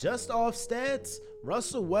Just off stats,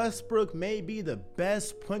 Russell Westbrook may be the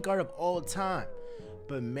best point guard of all time.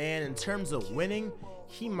 But man, in terms of winning,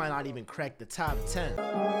 he might not even crack the top 10.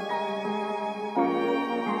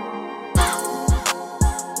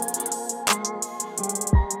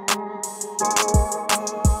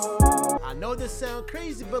 I know this sounds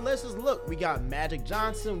crazy, but let's just look. We got Magic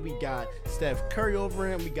Johnson, we got Steph Curry over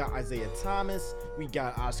him, we got Isaiah Thomas, we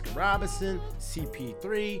got Oscar Robertson,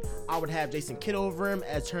 CP3. I would have Jason Kidd over him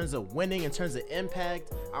as terms of winning, in terms of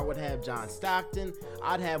impact. I would have John Stockton.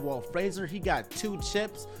 I'd have Walt Frazier. He got 2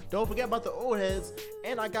 chips. Don't forget about the old heads.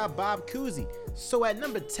 And I got Bob Cousy. So at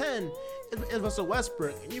number 10 is Russell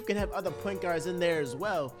Westbrook. And you can have other point guards in there as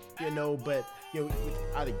well, but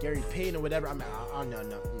either Gary Payton or whatever. I mean,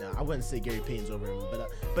 no, I wouldn't say Gary Payton's over him,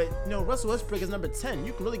 but Russell Westbrook is number 10.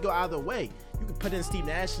 You can really go either way. You can put in Steve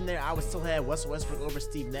Nash in there. I would still have Russell Westbrook over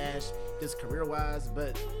Steve Nash, just career-wise.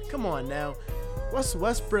 But come on now, Russell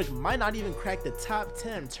Westbrook might not even crack the top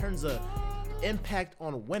 10 in terms of impact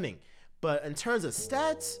on winning, but in terms of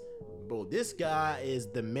stats, bro, this guy is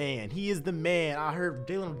the man. He is the man. I heard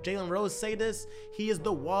Jalen Rose say this. He is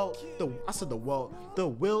the Wilt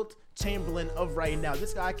Chamberlain of right now.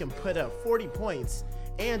 This guy can put up 40 points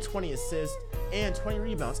and 20 assists and 20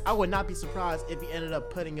 rebounds. I would not be surprised if he ended up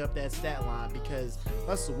putting up that stat line, because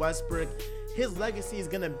Russell Westbrook, his legacy is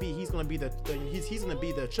gonna be he's gonna be the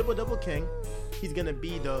triple double king. He's gonna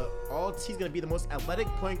be the most athletic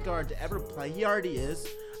point guard to ever play. He already is.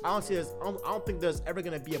 I don't think there's ever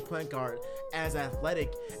gonna be a point guard as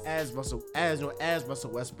athletic as Russell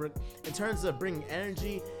Westbrook. In terms of bringing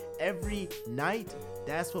energy every night,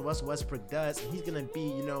 that's what Russell Westbrook does. And he's gonna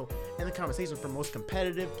be, in the conversation for most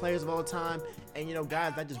competitive players of all time, and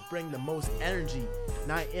guys that just bring the most energy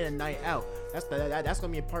night in and night out. That's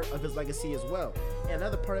gonna be a part of his legacy as well. And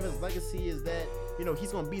another part of his legacy is that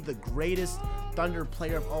he's gonna be the greatest Thunder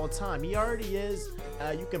player of all time. He already is.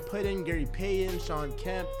 You can put in Gary Payton, Shawn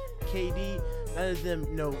Kemp, KD. None of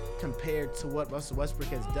them, compared to what Russell Westbrook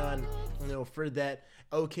has done, for that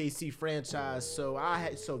OKC franchise. So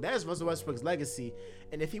that's Russell Westbrook's legacy.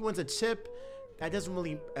 And if he wins a chip, that doesn't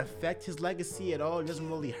really affect his legacy at all. It doesn't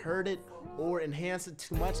really hurt it or enhance it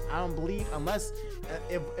too much, I don't believe, unless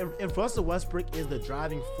if Russell Westbrook is the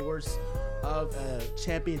driving force of a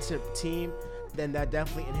championship team, then that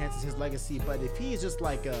definitely enhances his legacy. But if he's just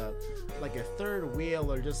like a third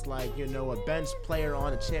wheel, or just a bench player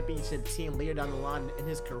on a championship team later down the line in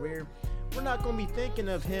his career, we're not going to be thinking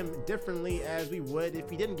of him differently as we would if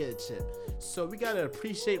he didn't get a chip. So we got to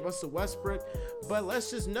appreciate Russell Westbrook, but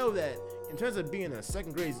let's just know that in terms of being a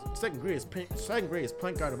second greatest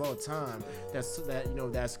point guard of all time,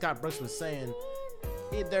 that Scott Brooks was saying,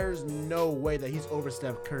 there's no way that he's over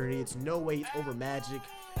Steph Curry. It's no way he's over Magic.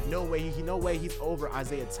 No way he's over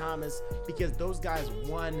Isaiah Thomas, because those guys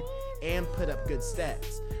won and put up good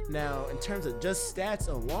stats. Now, in terms of just stats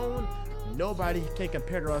alone, nobody can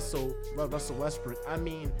compare to Russell Westbrook. I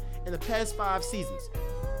mean, in the past 5 seasons,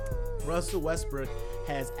 Russell Westbrook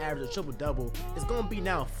has averaged a triple-double. It's going to be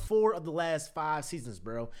now 4 of the last 5 seasons,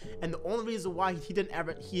 bro. And the only reason why he didn't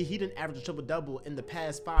average a triple-double in the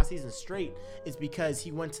past 5 seasons straight is because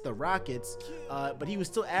he went to the Rockets, but he was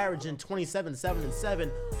still averaging 27, 7, and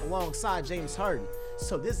 7 alongside James Harden.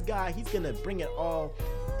 So this guy, he's going to bring it all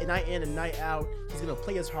night in and night out. He's going to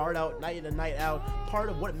play his heart out night in and night out. Part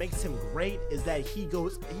of what makes him great is that he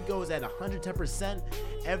goes at 110%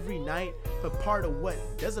 every night, but part of what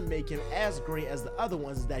doesn't make him as great as the other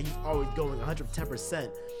ones is that he's always going 110%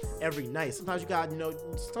 every night. Sometimes you got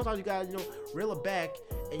reel it back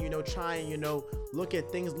and try and look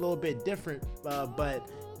at things a little bit different, but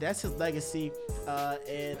that's his legacy,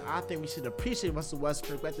 and I think we should appreciate Russell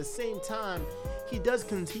Westbrook. But at the same time, he does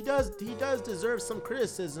deserve some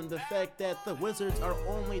criticism. The fact that the Wizards are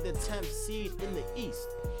only the 10th seed in the East.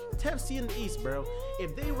 10th seed in the East, bro.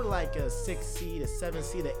 If they were like a 6th seed, a 7th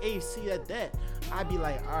seed, an 8th seed at that, I'd be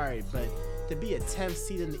like, all right, but to be a 10th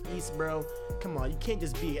seed in the East, bro, come on, you can't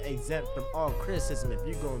just be exempt from all criticism if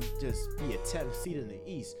you're going to just be a 10th seed in the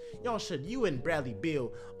East. You and Bradley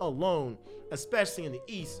Beal alone, especially in the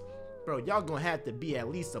East, bro, y'all gonna have to be at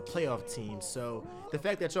least a playoff team. So the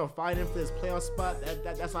fact that y'all fighting for this playoff spot,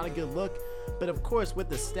 that's not a good look. But of course, with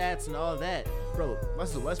the stats and all that, bro,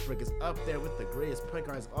 Russell Westbrook is up there with the greatest point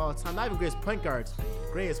guards of all time. Not even greatest point guards,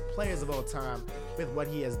 greatest players of all time, with what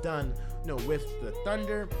he has done, with the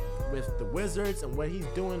Thunder, with the Wizards, and what he's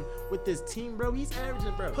doing with this team, bro. He's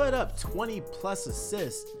averaging, put up 20 plus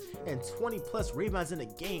assists and 20 plus rebounds in a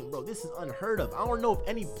game, bro. This is unheard of. I don't know if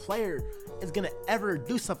any player is gonna ever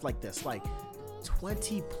do stuff like this. Like,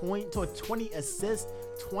 20 points, 20 assists,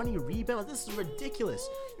 20 rebounds. This is ridiculous.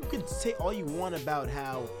 You can say all you want about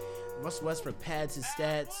how Russell Westbrook pads his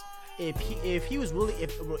stats. If he was really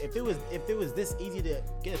if it was this easy to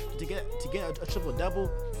get a triple double,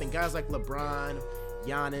 then guys like LeBron,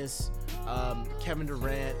 Giannis, Kevin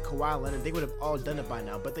Durant, Kawhi Leonard, they would have all done it by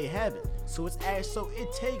now, but they haven't. So it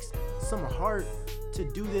takes some heart to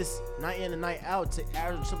do this night in and night out to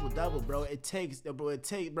average a triple double, bro. It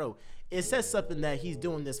says something that he's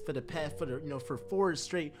doing this for the past for 4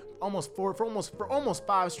 straight, almost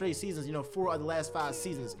 5 straight seasons. 4 of the last 5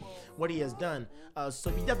 seasons, what he has done. So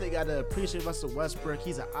we definitely gotta appreciate Russell Westbrook.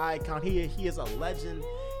 He's an icon. He is a legend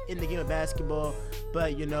in the game of basketball.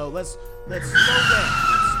 But let's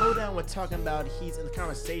slow down. We're talking about he's in the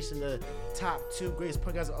conversation, the top 2 greatest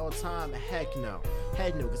point guards of all time. Heck no,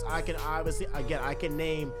 because I can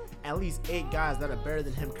name at least 8 guys that are better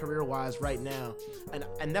than him career-wise right now,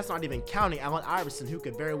 and that's not even counting Allen Iverson, who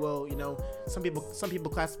could very well, some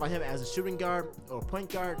people classify him as a shooting guard or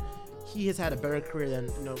point guard. He has had a better career than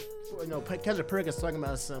Kendrick Perkins talking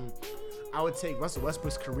about I would take Russell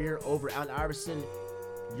Westbrook's career over Allen Iverson.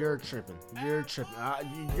 You're tripping. Allen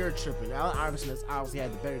Iverson has obviously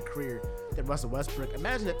had the better career than Russell Westbrook.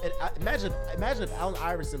 Imagine if Allen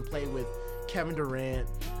Iverson played with Kevin Durant,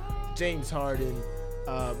 James Harden,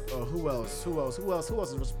 who else?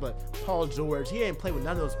 But Paul George. He ain't played with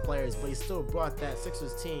none of those players, but he still brought that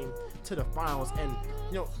Sixers team to the finals and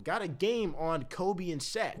got a game on Kobe and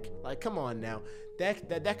Shaq. Like, come on now.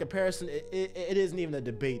 That comparison, it isn't even a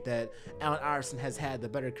debate that Allen Iverson has had the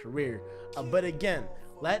better career. But again,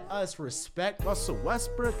 let us respect Russell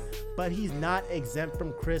Westbrook, but he's not exempt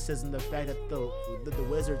from criticism. The fact that the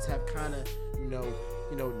Wizards have kind of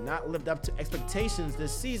not lived up to expectations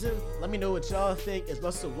this season. Let me know what y'all think. Is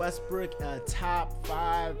Russell Westbrook a top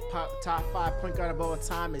 5 point guard of all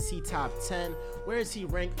time? Is he top 10? Where is he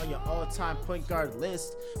ranked on your all-time point guard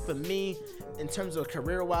list? For me, in terms of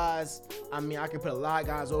career-wise, I can put a lot of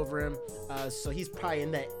guys over him. So he's probably in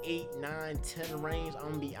that 8, 9, 10 range.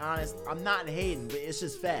 I'm gonna be honest. I'm not hating, but it's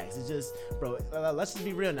just facts. It's just, bro, let's just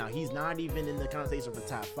be real now. He's not even in the conversation for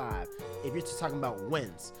top 5 if you're just talking about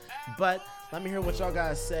wins. But let me hear what y'all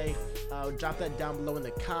guys say. Drop that down below in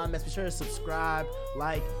the comments. Be sure to subscribe,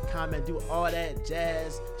 like, comment, do all that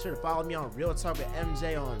jazz. Be sure to follow me on Real Talk with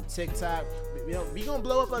MJ on TikTok. We gonna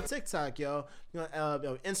blow up on TikTok, y'all.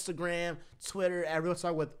 Instagram, Twitter at Real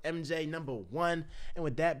Talk with MJ #1. And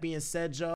with that being said, y'all,